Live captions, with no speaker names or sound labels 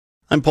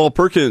I'm Paul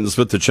Perkins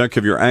with the check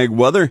of your ag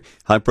weather.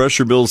 High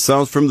pressure builds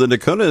south from the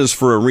Dakotas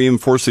for a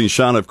reinforcing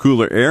shot of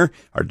cooler air.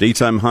 Our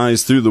daytime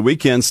highs through the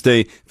weekend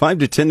stay 5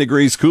 to 10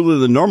 degrees cooler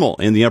than normal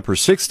in the upper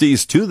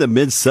 60s to the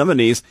mid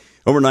 70s.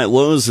 Overnight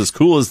lows as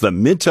cool as the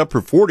mid to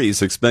upper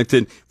 40s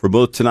expected for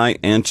both tonight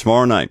and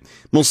tomorrow night.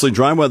 Mostly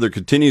dry weather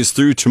continues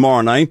through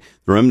tomorrow night.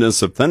 The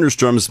remnants of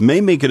thunderstorms may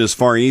make it as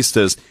far east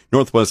as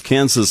northwest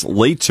Kansas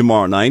late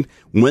tomorrow night.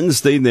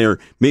 Wednesday, there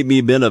may be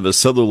a bit of a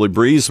southerly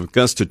breeze with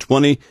gusts to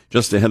 20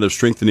 just ahead of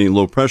strengthening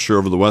low pressure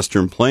over the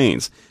western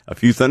plains. A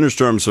few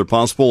thunderstorms are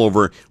possible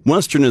over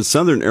western and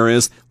southern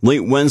areas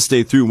late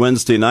Wednesday through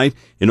Wednesday night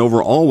and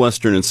over all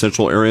western and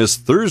central areas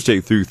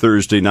Thursday through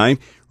Thursday night.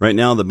 Right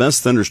now, the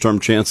best thunderstorm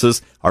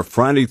chances are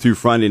Friday through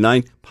Friday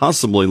night,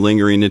 possibly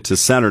lingering into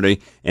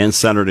Saturday and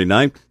Saturday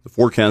night. The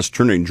forecast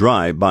turning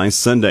dry by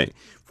Sunday.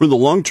 For the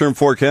long-term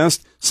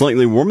forecast,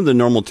 slightly warmer than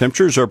normal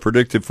temperatures are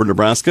predicted for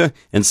Nebraska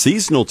and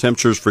seasonal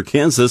temperatures for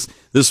Kansas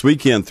this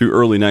weekend through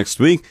early next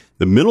week.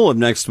 The middle of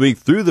next week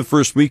through the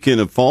first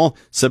weekend of fall,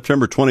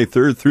 September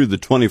 23rd through the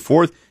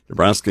 24th,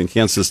 Nebraska and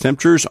Kansas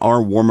temperatures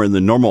are warmer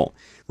than normal.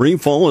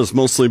 Rainfall is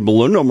mostly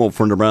below normal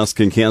for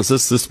Nebraska and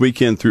Kansas this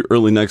weekend through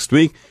early next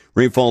week.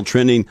 Rainfall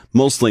trending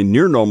mostly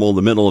near normal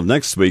the middle of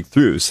next week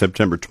through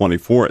September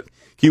 24th.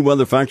 Key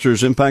weather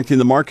factors impacting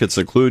the markets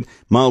include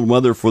mild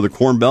weather for the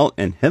Corn Belt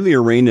and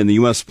heavier rain in the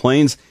U.S.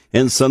 plains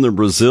and southern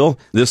Brazil.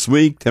 This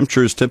week,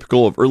 temperatures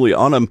typical of early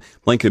autumn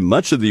blanket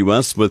much of the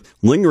U.S. with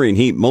lingering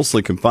heat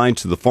mostly confined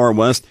to the far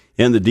west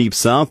and the deep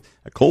south.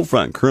 A cold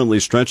front currently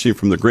stretching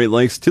from the Great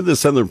Lakes to the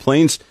southern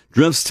plains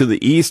drifts to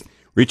the east,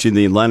 reaching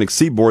the Atlantic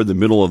seaboard the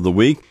middle of the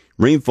week.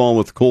 Rainfall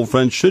with the cold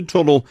front should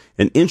total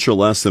an inch or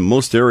less in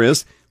most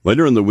areas.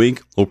 Later in the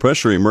week, low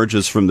pressure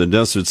emerges from the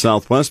desert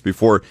southwest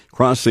before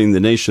crossing the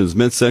nation's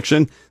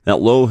midsection. That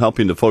low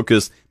helping to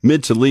focus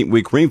mid to late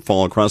week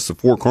rainfall across the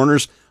Four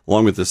Corners,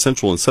 along with the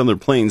central and southern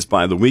plains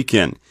by the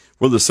weekend.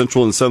 For the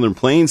central and southern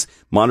plains,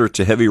 moderate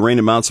to heavy rain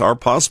amounts are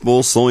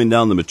possible, slowing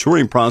down the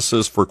maturing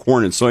process for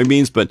corn and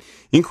soybeans, but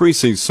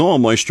increasing soil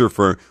moisture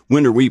for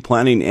winter wheat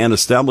planting and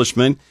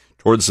establishment.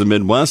 Towards the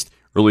Midwest,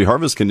 early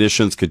harvest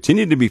conditions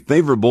continue to be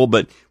favorable,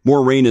 but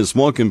more rain is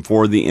welcome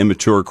for the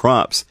immature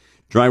crops.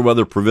 Dry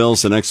weather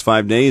prevails the next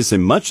 5 days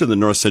in much of the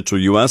north-central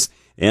U.S.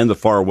 and the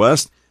far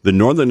west. The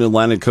northern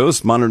Atlantic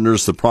coast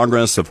monitors the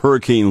progress of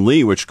Hurricane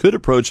Lee, which could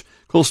approach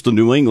coastal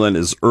New England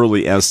as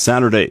early as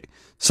Saturday.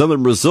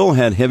 Southern Brazil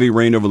had heavy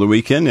rain over the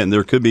weekend, and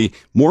there could be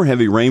more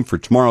heavy rain for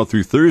tomorrow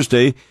through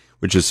Thursday,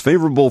 which is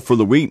favorable for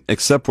the wheat,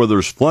 except where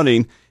there's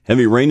flooding.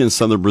 Heavy rain in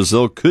southern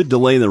Brazil could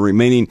delay the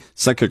remaining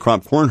second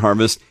crop corn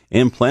harvest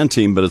and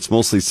planting, but it's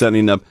mostly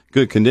setting up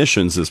good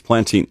conditions as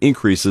planting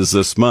increases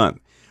this month.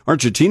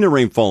 Argentina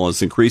rainfall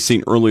is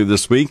increasing early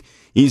this week,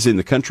 easing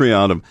the country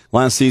out of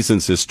last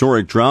season's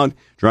historic drought.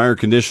 Drier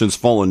conditions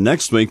follow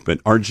next week, but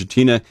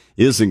Argentina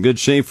is in good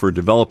shape for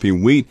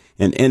developing wheat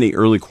and any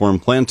early corn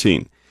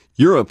planting.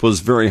 Europe was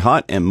very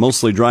hot and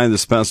mostly dry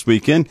this past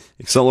weekend,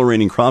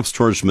 accelerating crops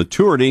towards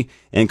maturity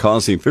and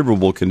causing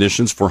favorable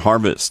conditions for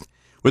harvest.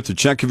 With the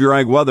check of your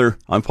ag weather,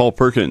 I'm Paul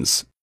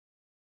Perkins.